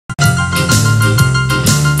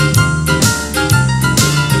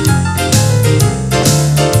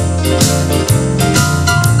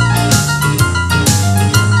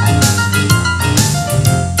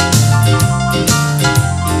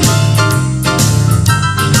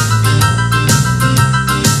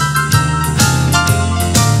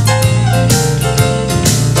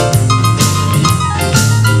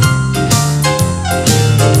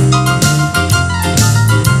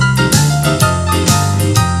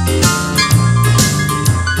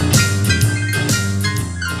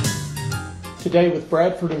Today with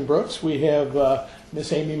Bradford and Brooks, we have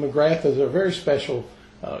Miss Amy McGrath as a very special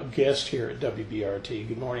guest here at WBRT.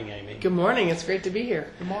 Good morning, Amy. Good morning. It's great to be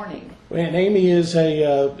here. Good morning. And Amy is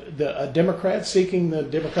a Democrat seeking the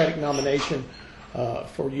Democratic nomination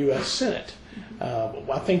for U.S. Senate.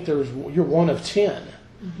 I think you're one of 10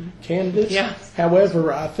 candidates. Yeah.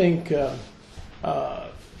 However, I think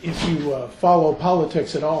if you follow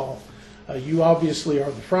politics at all, you obviously are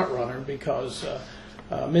the front runner because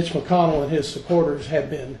Mitch McConnell and his supporters have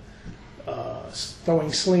been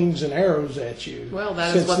throwing slings and arrows at you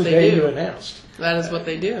since the day you announced. That is what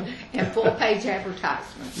they do. And full-page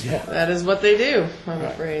advertisements. Yeah. That is what they do, I'm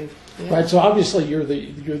afraid. Yeah. Right. So obviously you're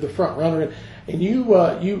the front runner, and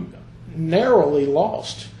you narrowly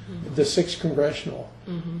lost the 6th congressional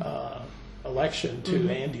election to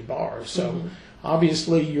Andy Barr. So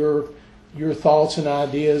obviously your thoughts and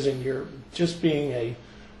ideas and your just being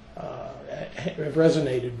have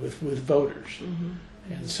resonated with voters,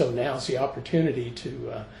 and so now it's the opportunity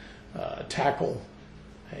to tackle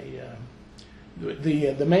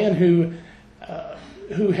the man who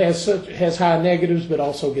has high negatives but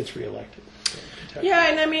also gets reelected. Yeah,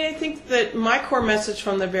 and I mean, I think that my core message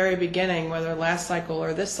from the very beginning, whether last cycle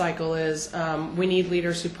or this cycle, is we need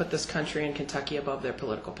leaders who put this country and Kentucky above their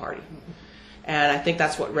political party. And I think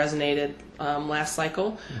that's what resonated last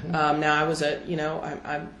cycle. Now, I was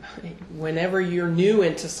whenever you're new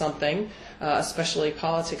into something, especially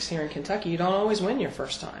politics here in Kentucky, you don't always win your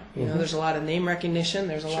first time. You know, there's a lot of name recognition.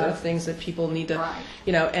 There's a lot of things that people need to,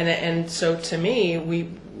 and so to me,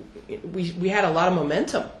 we had a lot of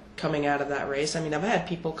momentum coming out of that race. I mean, I've had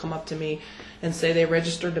people come up to me and say they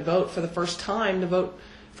registered to vote for the first time to vote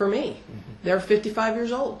for me. They're 55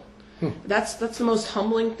 years old. That's the most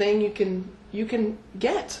humbling thing you can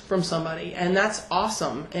get from somebody, and that's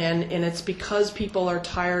awesome. And it's because people are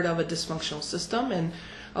tired of a dysfunctional system, and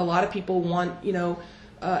a lot of people want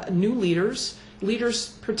new leaders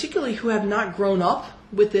particularly who have not grown up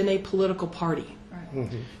within a political party,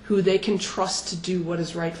 who they can trust to do what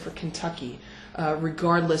is right for Kentucky,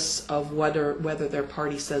 regardless of whether their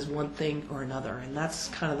party says one thing or another. And that's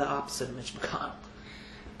kind of the opposite of Mitch McConnell.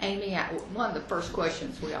 Amy, one of the first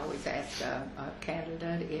questions we always ask a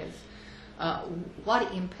candidate is,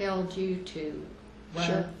 what impelled you to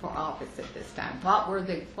run for office at this time? What were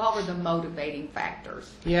the motivating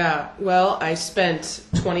factors? Yeah, well, I spent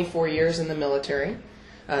 24 years in the military,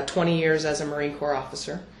 20 years as a Marine Corps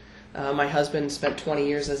officer. My husband spent 20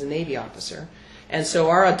 years as a Navy officer. And so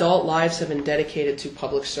our adult lives have been dedicated to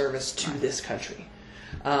public service to this country,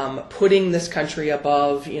 putting this country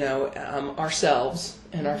above, ourselves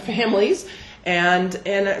and our families, and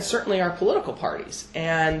certainly our political parties.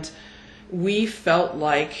 And we felt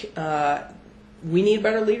like we need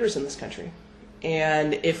better leaders in this country.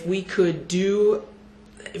 And if we could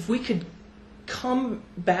come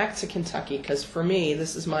back to Kentucky, because for me,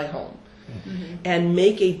 this is my home, and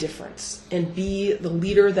make a difference and be the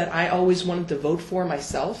leader that I always wanted to vote for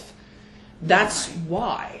myself, that's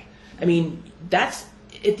why. I mean, that's,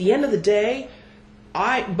 at the end of the day,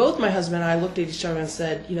 both my husband and I looked at each other and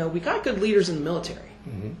said, we got good leaders in the military,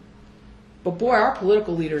 but boy, our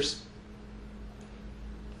political leaders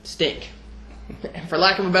stink, for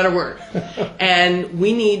lack of a better word. And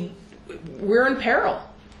we're in peril.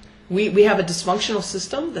 We have a dysfunctional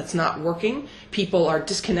system that's not working. People are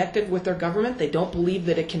disconnected with their government. They don't believe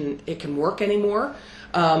that it can work anymore.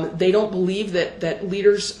 They don't believe that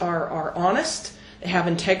leaders are honest, they have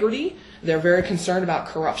integrity. They're very concerned about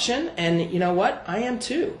corruption. And you know what? I am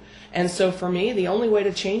too. And so for me, the only way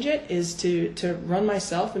to change it is to run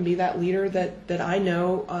myself and be that leader that I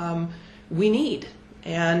know we need.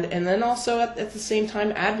 And then also at the same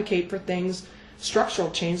time advocate for things, structural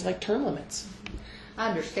change like term limits. I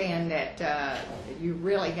understand that you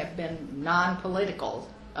really have been non-political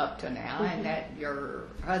up to now, and that your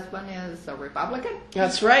husband is a Republican?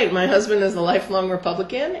 That's right. My husband is a lifelong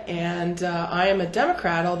Republican, and I am a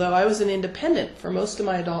Democrat, although I was an independent for most of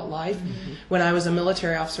my adult life. When I was a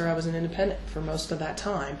military officer, I was an independent for most of that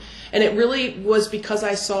time. And it really was because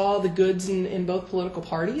I saw the goods in both political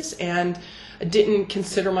parties, and I didn't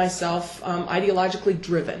consider myself ideologically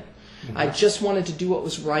driven. I just wanted to do what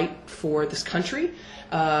was right for this country,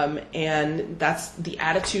 and that's the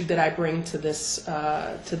attitude that I bring to this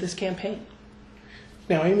campaign.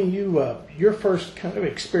 Now, Amy, your first kind of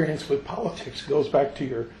experience with politics goes back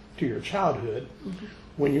to your childhood,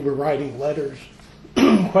 when you were writing letters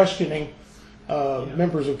questioning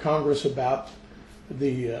members of Congress about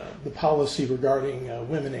the policy regarding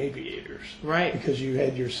women aviators, right? Because you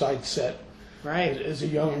had your sights set as a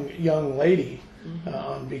young lady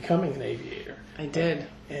on becoming an aviator. I did.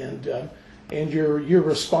 And your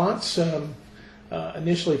response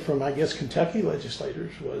initially from, I guess, Kentucky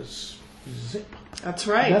legislators was zip. That's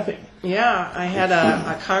right. Nothing. Yeah, I had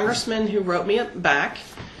a congressman who wrote me back,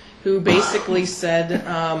 who basically said,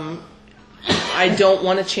 I don't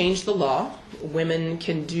want to change the law. Women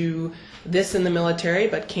can do this in the military,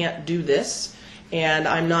 but can't do this. And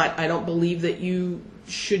I don't believe that you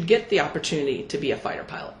should get the opportunity to be a fighter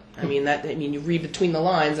pilot. I mean, you read between the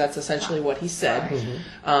lines, that's essentially what he said.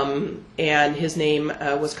 And his name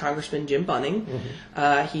was Congressman Jim Bunning.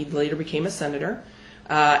 He later became a senator.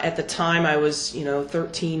 At the time, I was,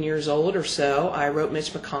 13 years old or so. I wrote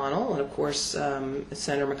Mitch McConnell, and of course,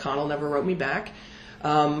 Senator McConnell never wrote me back.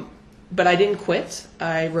 But I didn't quit.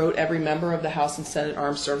 I wrote every member of the House and Senate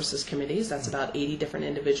Armed Services Committees. That's about 80 different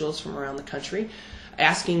individuals from around the country,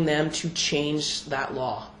 asking them to change that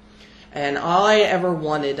law. And all I ever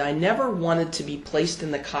wanted, I never wanted to be placed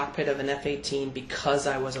in the cockpit of an F-18 because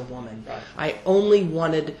I was a woman. Right. I only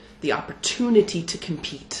wanted the opportunity to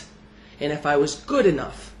compete. And if I was good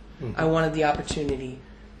enough, I wanted the opportunity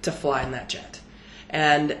to fly in that jet.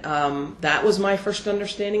 And that was my first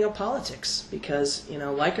understanding of politics because,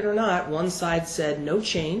 like it or not, one side said no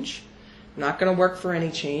change, not going to work for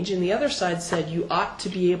any change, and the other side said you ought to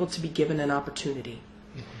be able to be given an opportunity.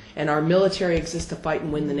 And our military exists to fight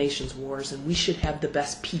and win the nation's wars, and we should have the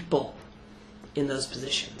best people in those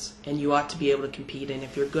positions. And you ought to be able to compete, and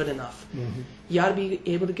if you're good enough, you ought to be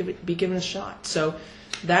able to be given a shot. So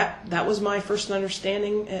that was my first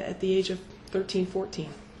understanding at the age of 13, 14.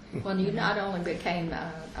 Well, you not only became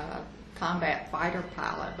a combat fighter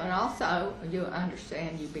pilot, but also you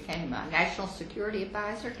understand you became a national security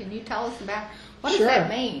advisor. Can you tell us about what does that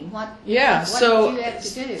mean? What did you have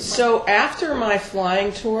to do? So after my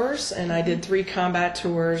flying tours, and I did 3 combat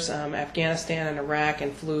tours, Afghanistan and Iraq,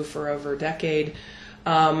 and flew for over a decade,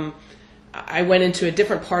 I went into a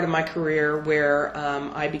different part of my career where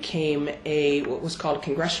I became what was called a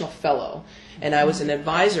congressional fellow, and I was an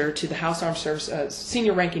advisor to the House Armed Services,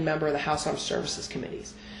 senior ranking member of the House Armed Services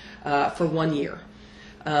Committees for 1 year.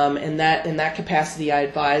 In that capacity, I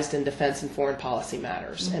advised in defense and foreign policy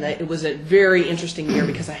matters. And it was a very interesting year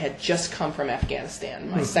because I had just come from Afghanistan.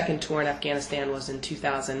 My second tour in Afghanistan was in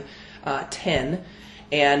 2010.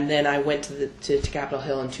 And then I went to Capitol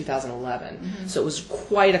Hill in 2011. So it was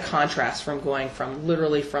quite a contrast from going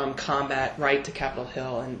literally from combat right to Capitol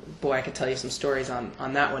Hill. And boy, I could tell you some stories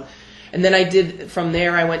on that one. And then from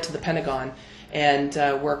there I went to the Pentagon and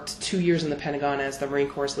worked 2 years in the Pentagon as the Marine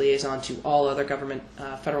Corps liaison to all other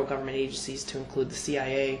federal government agencies, to include the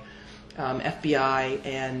CIA, FBI,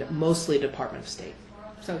 and mostly Department of State.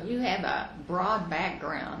 So you have a broad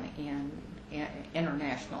background in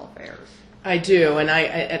international affairs. I do, and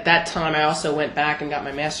at that time I also went back and got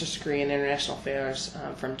my master's degree in international affairs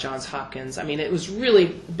from Johns Hopkins. I mean, it was really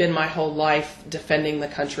been my whole life defending the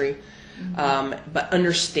country, but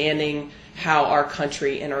understanding how our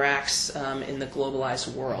country interacts in the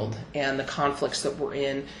globalized world and the conflicts that we're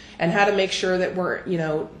in, and how to make sure that we're,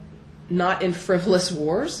 not in frivolous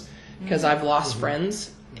wars, because I've lost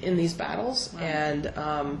friends in these battles, and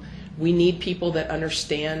we need people that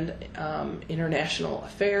understand international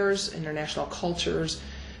affairs, international cultures,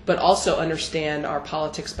 but also understand our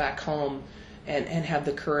politics back home and have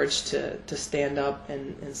the courage to stand up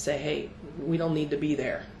and say, hey, we don't need to be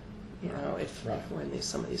there, if we're in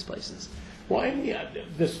some of these places. Well, Amy,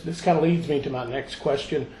 this kind of leads me to my next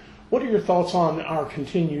question. What are your thoughts on our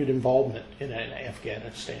continued involvement in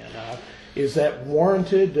Afghanistan? Is that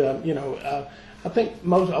warranted? I think a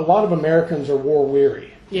lot of Americans are war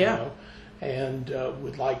weary. And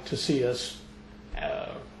would like to see us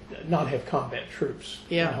not have combat troops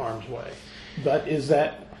in harm's way. But is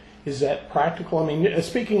that practical? I mean,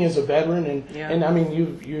 speaking as a veteran, and I mean,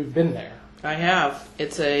 you've been there. I have.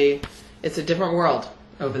 It's a different world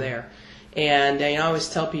over there, and I always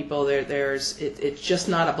tell people it's just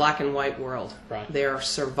not a black and white world. Right. There are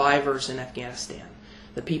survivors in Afghanistan.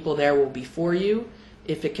 The people there will be for you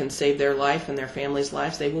if it can save their life and their families'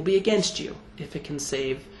 lives. They will be against you if it can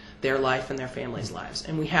save their life and their families' lives,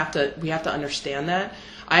 and we have to understand that.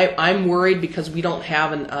 I'm worried because we don't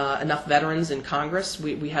have enough veterans in Congress.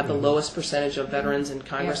 We have the lowest percentage of veterans in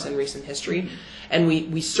Congress in recent history, and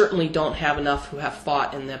we certainly don't have enough who have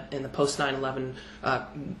fought in the post 9/11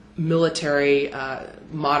 military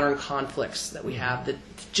modern conflicts that we have that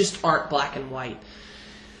just aren't black and white.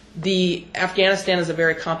 Afghanistan is a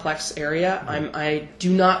very complex area. I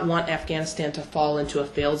do not want Afghanistan to fall into a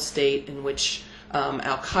failed state in which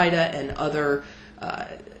Al-Qaeda and other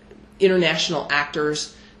international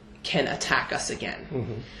actors can attack us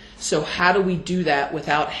again. So how do we do that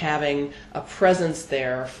without having a presence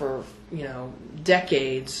there for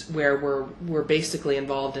decades where we're basically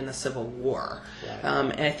involved in a civil war? Right.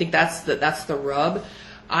 And I think that's the rub.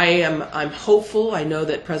 I'm hopeful. I know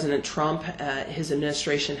that President Trump, his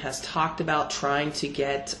administration has talked about trying to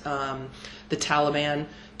get the Taliban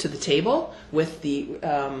to the table with the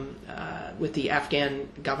Afghan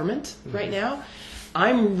government right now.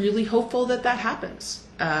 I'm really hopeful that happens.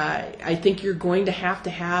 I think you're going to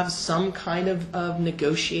have some kind of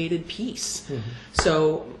negotiated peace.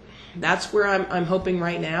 So that's where I'm hoping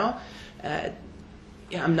right now.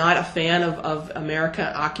 I'm not a fan of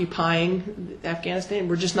America occupying Afghanistan.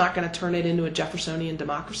 We're just not going to turn it into a Jeffersonian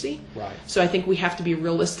democracy. Right. So I think we have to be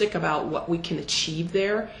realistic about what we can achieve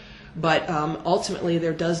there. But ultimately,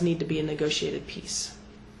 there does need to be a negotiated peace.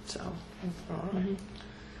 So. All right. All right.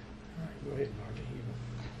 Go ahead,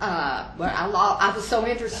 Margie. Well, I was so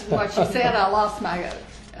interested in what you said, I lost my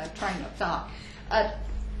train of thought.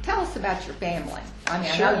 Tell us about your family. I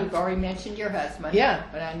mean, Sure. I know you've already mentioned your husband. Yeah.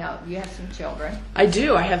 But I know you have some children. I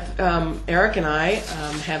do. I have Eric and I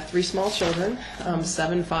have 3 small children,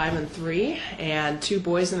 7, 5, and 3, and 2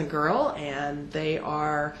 boys and a girl, and they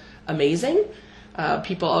are amazing.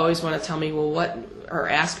 People always want to tell me, or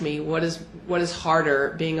ask me, what is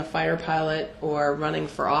harder, being a fighter pilot or running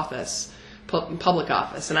for office, public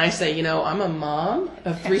office? And I say, I'm a mom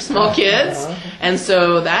of 3 small kids, and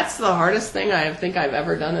so that's the hardest thing I think I've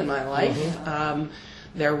ever done in my life.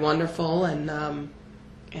 They're wonderful, and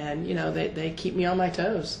they keep me on my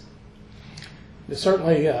toes. It's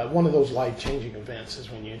certainly one of those life-changing events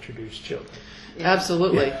is when you introduce children.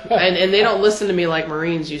 Absolutely. And they don't listen to me like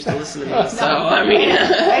Marines used to listen to me. So, I mean,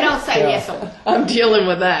 They don't say yes. I'm dealing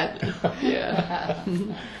with that. Yeah.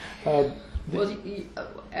 Well,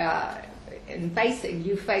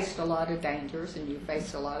 you faced a lot of dangers and you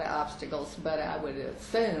faced a lot of obstacles, but I would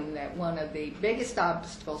assume that one of the biggest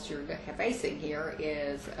obstacles you're facing here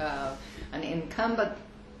is an incumbent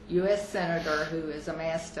U.S. Senator who has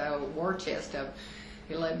amassed a war chest of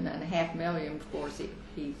 $11.5 million before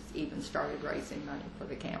he's even started raising money for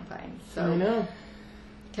the campaign. So I know.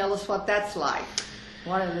 Tell us what that's like.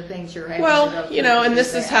 One of the things you're having Well, to go through and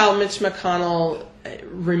this is how Mitch McConnell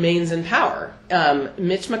remains in power.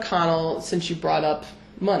 Mitch McConnell, since you brought up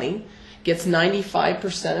money, gets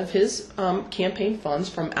 95% of his campaign funds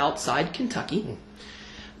from outside Kentucky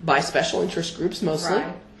by special interest groups mostly.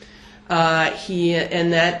 Right.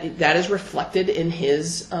 That is reflected in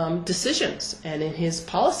his decisions and in his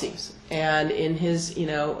policies and in his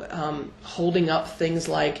holding up things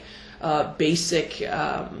like basic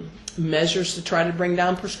measures to try to bring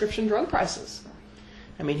down prescription drug prices.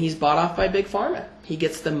 I mean, he's bought off by Big Pharma. He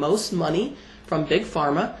gets the most money from Big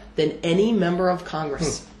Pharma than any member of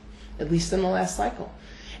Congress, at least in the last cycle.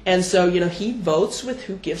 And so, he votes with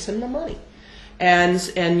who gives him the money.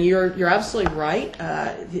 And you're absolutely right.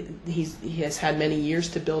 He has had many years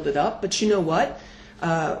to build it up. But you know what?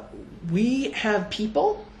 We have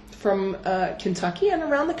people from Kentucky and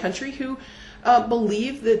around the country who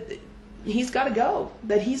believe that he's got to go,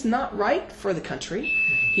 that he's not right for the country.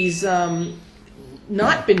 He's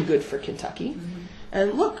not been good for Kentucky.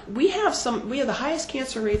 And look, we have the highest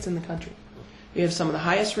cancer rates in the country. We have some of the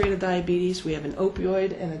highest rate of diabetes. We have an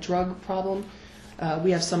opioid and a drug problem.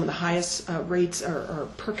 We have some of the highest rates or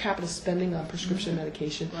per capita spending on prescription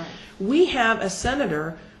medication. Right. We have a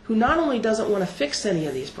senator who not only doesn't want to fix any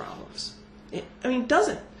of these problems,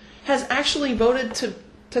 has actually voted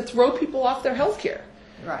to throw people off their health care.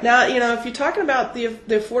 Right. Now, if you're talking about the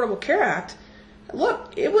Affordable Care Act,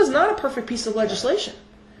 look, it was not a perfect piece of legislation.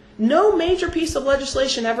 No major piece of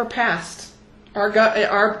legislation ever passed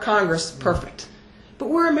our Congress perfect. But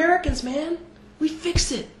we're Americans, man. We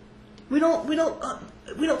fix it. We don't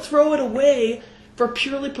throw it away for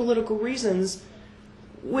purely political reasons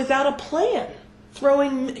without a plan.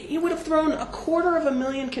 You would have thrown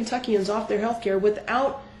 250,000 Kentuckians off their health care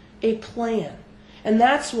without a plan. And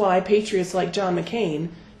that's why patriots like John McCain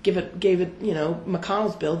gave it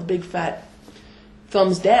McConnell's bill the big fat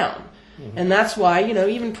thumbs down. Mm-hmm. And that's why,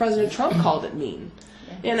 even President Trump called it mean.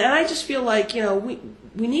 Yeah. And I just feel like,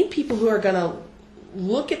 we need people who are going to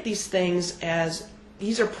look at these things as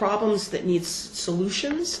these are problems that need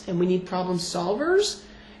solutions, and we need problem solvers,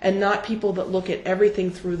 and not people that look at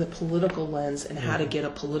everything through the political lens and how to get a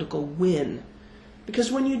political win.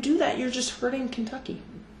 Because when you do that, you're just hurting Kentucky.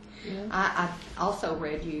 Yeah. I also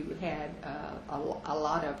read you had a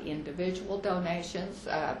lot of individual donations.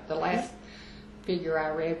 The last figure I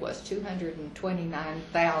read was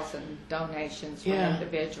 229,000 donations from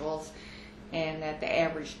individuals. and that the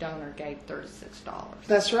average donor gave $36.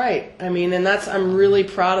 That's right. I mean, and I'm really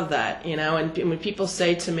proud of that, you know. And when people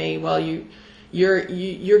say to me, "Well,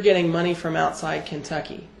 you're getting money from outside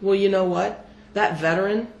Kentucky," well, you know what? That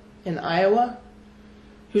veteran in Iowa,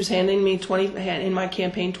 who's handing me in my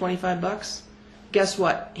campaign $25, guess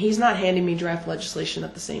what? He's not handing me draft legislation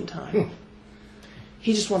at the same time.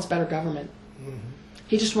 He just wants better government.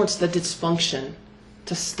 He just wants the dysfunction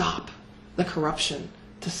to stop, the corruption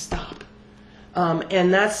to stop.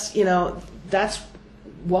 And that's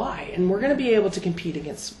why. And we're going to be able to compete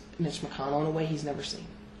against Mitch McConnell in a way he's never seen.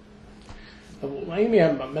 Well, Amy,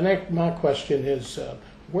 my question is,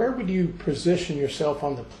 where would you position yourself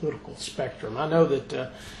on the political spectrum? I know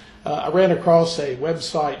that I ran across a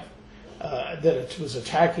website that it was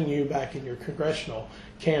attacking you back in your congressional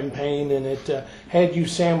campaign, and it had you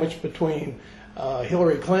sandwiched between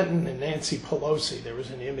Hillary Clinton and Nancy Pelosi. There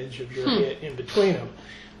was an image of your head in between them.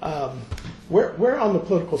 Where on the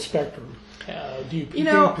political spectrum do you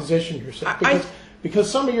position yourself? Because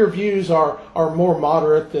some of your views are more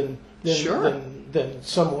moderate than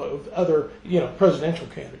some of other presidential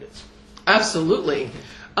candidates. Absolutely.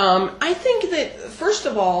 I think that, first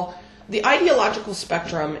of all, the ideological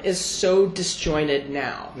spectrum is so disjointed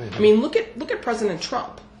now. I mean, look at President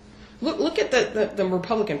Trump. Look at the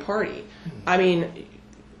Republican Party. I mean,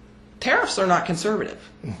 tariffs are not conservative.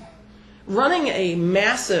 Running a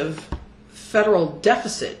massive federal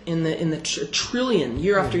deficit in the trillion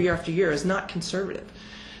year after year after year is not conservative.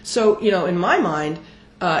 So, in my mind,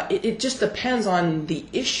 it just depends on the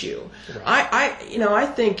issue. Right. I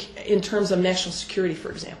think in terms of national security,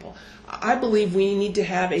 for example, I believe we need to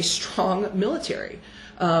have a strong military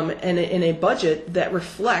and a budget that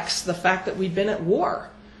reflects the fact that we've been at war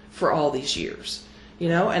for all these years.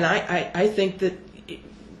 And I think that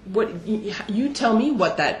what you tell me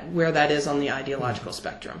where that is on the ideological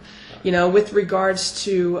spectrum. With regards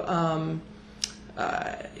to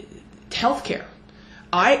healthcare.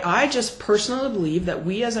 I just personally believe that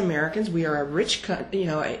we as Americans, we are a rich,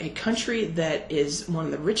 a country that is one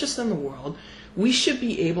of the richest in the world. We should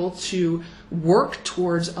be able to work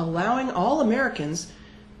towards allowing all Americans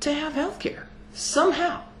to have health care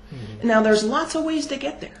somehow. Now, there's lots of ways to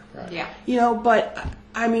get there. Right. Yeah. But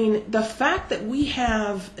I mean, the fact that we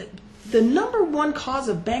have the number one cause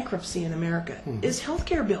of bankruptcy in America is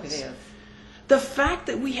healthcare bills. It is. The fact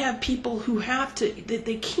that we have people who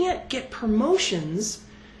they can't get promotions,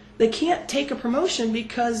 they can't take a promotion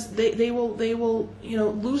because they will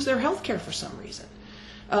lose their health care for some reason.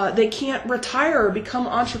 They can't retire or become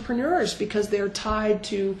entrepreneurs because they're tied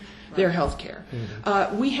to their health care.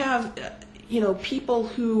 We have people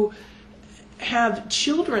who have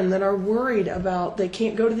children that are worried about they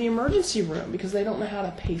can't go to the emergency room because they don't know how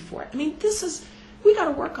to pay for it. I mean, we got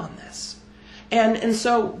to work on this. And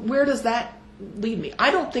so where does that lead me?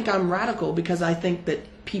 I don't think I'm radical because I think that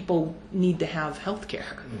people need to have health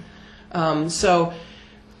care. So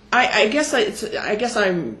I guess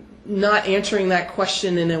I'm not answering that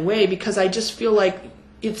question in a way because I just feel like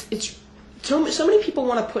it's so many people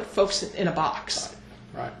want to put folks in a box.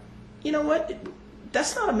 Right. You know what?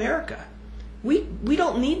 That's not America. We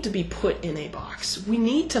don't need to be put in a box. We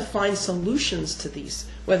need to find solutions to these,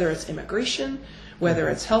 whether it's immigration, whether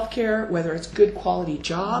it's healthcare, whether it's good quality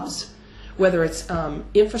jobs, whether it's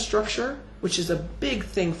infrastructure, which is a big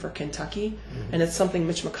thing for Kentucky, and it's something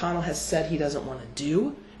Mitch McConnell has said he doesn't want to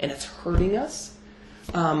do, and it's hurting us.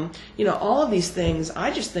 All of these things,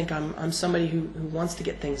 I just think I'm somebody who wants to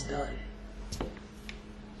get things done.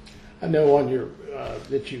 I know on your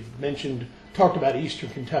that you've talked about Eastern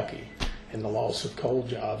Kentucky and the loss of coal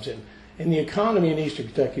jobs, and the economy in Eastern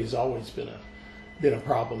Kentucky has always been a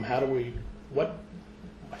problem. How do we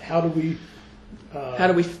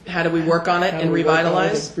work on it and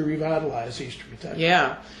revitalize Eastern Kentucky?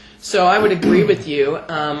 Yeah. So I would agree with you.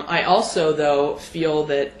 I also, though, feel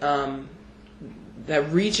that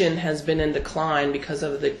that region has been in decline because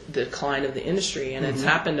of the decline of the industry, and it's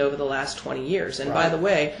happened over the last 20 years. And by the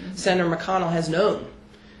way, Senator McConnell has known.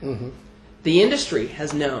 The industry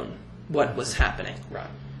has known what was happening. Right.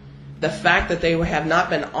 The fact that they have not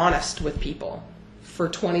been honest with people for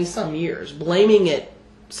 20-some years, blaming it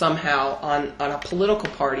somehow on a political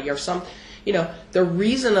party or some, the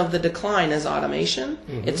reason of the decline is automation.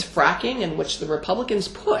 It's fracking, in which the Republicans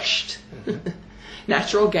pushed.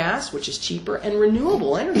 Natural gas, which is cheaper, and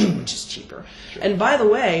renewable energy, which is cheaper. Sure. And by the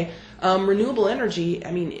way, renewable energy,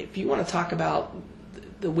 I mean, if you want to talk about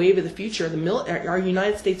the wave of the future, our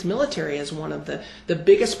United States military is one of the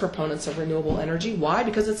biggest proponents of renewable energy. Why?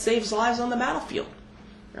 Because it saves lives on the battlefield.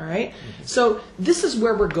 All right? So this is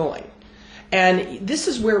where we're going. And this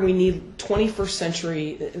is where we need 21st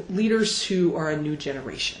century leaders who are a new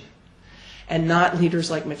generation, and not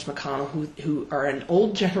leaders like Mitch McConnell who are an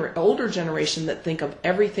older generation that think of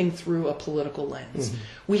everything through a political lens. Mm-hmm.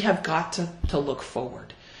 We have got to look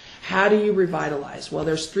forward. How do you revitalize? Well,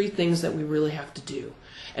 there's 3 things that we really have to do,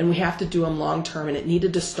 and we have to do them long term, and it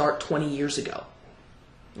needed to start 20 years ago.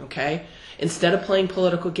 Okay? Instead of playing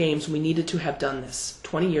political games, we needed to have done this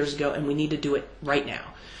 20 years ago, and we need to do it right now.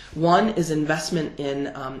 1 is investment in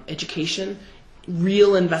education,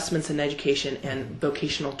 real investments in education and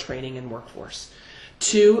vocational training and workforce.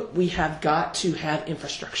 2, we have got to have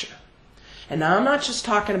infrastructure. And now I'm not just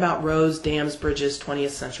talking about roads, dams, bridges, 20th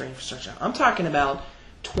century infrastructure. I'm talking about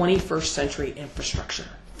 21st century infrastructure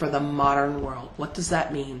for the modern world. What does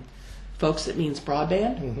that mean? Folks, it means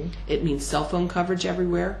broadband. Mm-hmm. It means cell phone coverage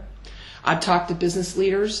everywhere. I've talked to business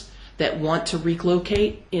leaders that want to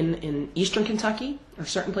relocate in eastern Kentucky or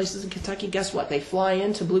certain places in Kentucky. Guess what? They fly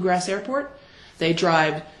into Bluegrass Airport. They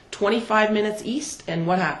drive 25 minutes east, and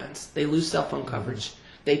what happens? They lose cell phone coverage. Mm-hmm.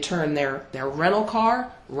 They turn their rental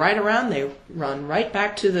car right around. They run right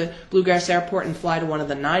back to the Bluegrass Airport and fly to one of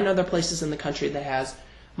the 9 other places in the country that has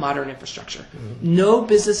modern infrastructure. Mm-hmm. No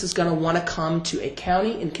business is going to want to come to a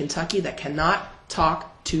county in Kentucky that cannot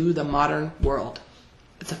talk to the modern world.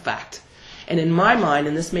 It's a fact. And in my mind,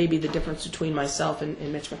 and this may be the difference between myself and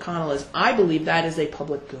Mitch McConnell, is I believe that is a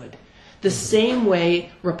public good. The mm-hmm. same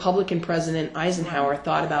way Republican President Eisenhower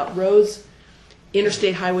thought about roads,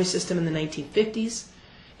 interstate highway system in the 1950s,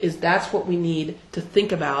 that's what we need to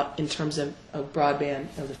think about in terms of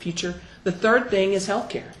broadband of the future. The third thing is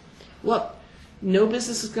healthcare. Look, no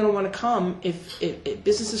business is going to want to come if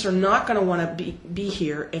businesses are not going to want to be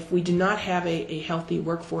here if we do not have a healthy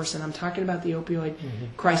workforce. And I'm talking about the opioid mm-hmm.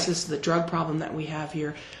 crisis, the drug problem that we have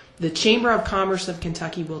here. The Chamber of Commerce of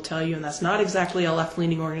Kentucky will tell you, and that's not exactly a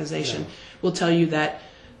left-leaning organization, will tell you that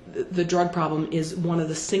the drug problem is one of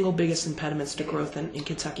the single biggest impediments to growth in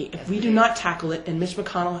Kentucky. If we do not tackle it, and Mitch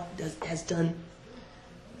McConnell has done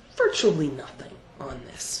virtually nothing on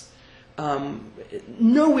this,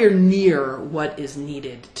 nowhere near what is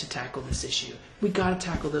needed to tackle this issue. We got to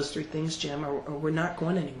tackle those 3 things, Jim, or we're not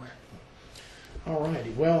going anywhere. All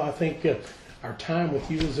righty. Well, I think our time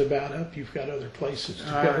with you is about up. You've got other places to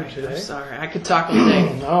go today. I'm sorry. I could talk all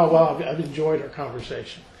day. Oh, well, I've enjoyed our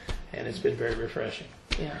conversation, and it's been very refreshing.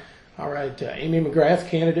 Yeah. All right. Amy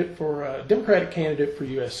McGrath, Democratic candidate for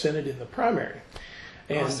U.S. Senate in the primary.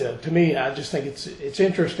 And awesome. To me, I just think it's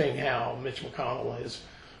interesting how Mitch McConnell is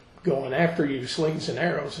going after you slings and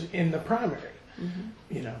arrows in the primary.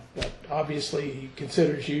 Mm-hmm. But obviously he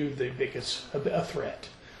considers you the biggest a threat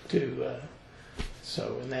to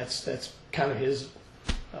and that's kind of his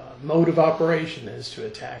mode of operation is to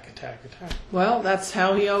attack. Well, that's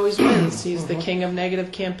how he always wins. He's the king of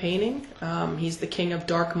negative campaigning. He's the king of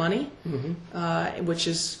dark money, mm-hmm. Which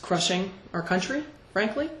is crushing our country,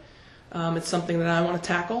 frankly. It's something that I want to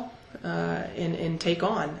tackle and take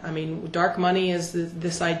on. I mean, dark money is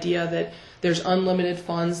this idea that there's unlimited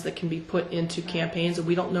funds that can be put into campaigns, and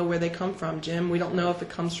we don't know where they come from, Jim. We don't know if it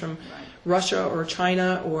comes from Russia or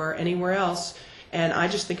China or anywhere else, and I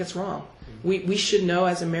just think it's wrong. We should know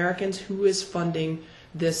as Americans who is funding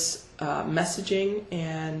this messaging,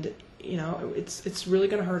 and it's really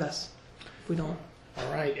going to hurt us if we don't.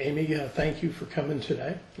 All right, Amy, thank you for coming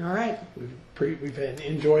today. All right. We've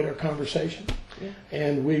enjoyed our conversation,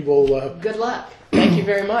 and we will... Good luck. Thank you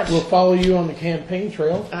very much. We'll follow you on the campaign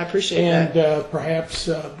trail. I appreciate that. And perhaps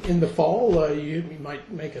in the fall, you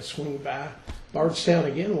might make a swing by Bardstown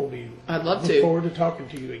again. I'd love to. Look forward to talking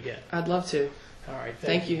to you again. I'd love to. All right.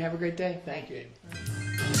 Thank you. Have a great day. Thank you,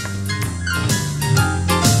 Amy.